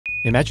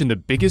Imagine the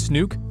biggest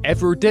nuke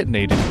ever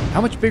detonated. How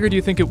much bigger do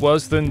you think it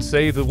was than,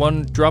 say, the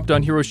one dropped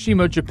on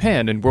Hiroshima,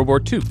 Japan in World War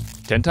II?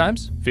 10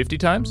 times? 50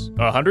 times?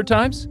 100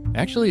 times?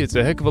 Actually, it's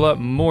a heck of a lot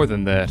more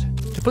than that.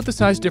 To put the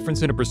size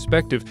difference into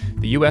perspective,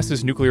 the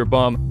US's nuclear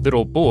bomb,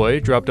 Little Boy,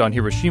 dropped on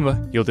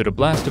Hiroshima, yielded a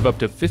blast of up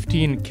to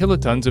 15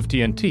 kilotons of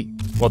TNT,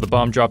 while the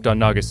bomb dropped on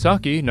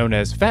Nagasaki, known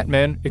as Fat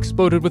Man,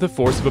 exploded with a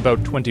force of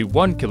about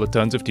 21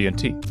 kilotons of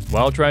TNT.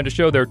 While trying to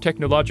show their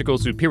technological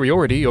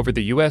superiority over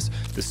the US,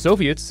 the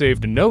Soviets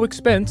saved no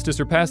expense to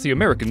surpass the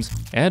Americans,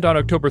 and on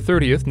October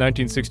 30th,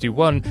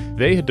 1961,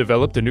 they had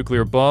developed a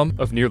nuclear bomb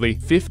of nearly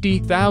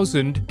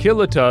 50,000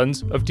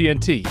 kilotons of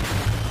TNT.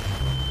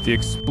 The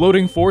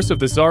exploding force of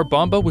the Tsar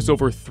Bomba was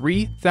over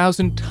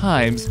 3,000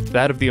 times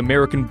that of the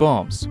American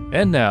bombs.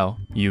 And now,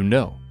 you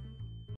know.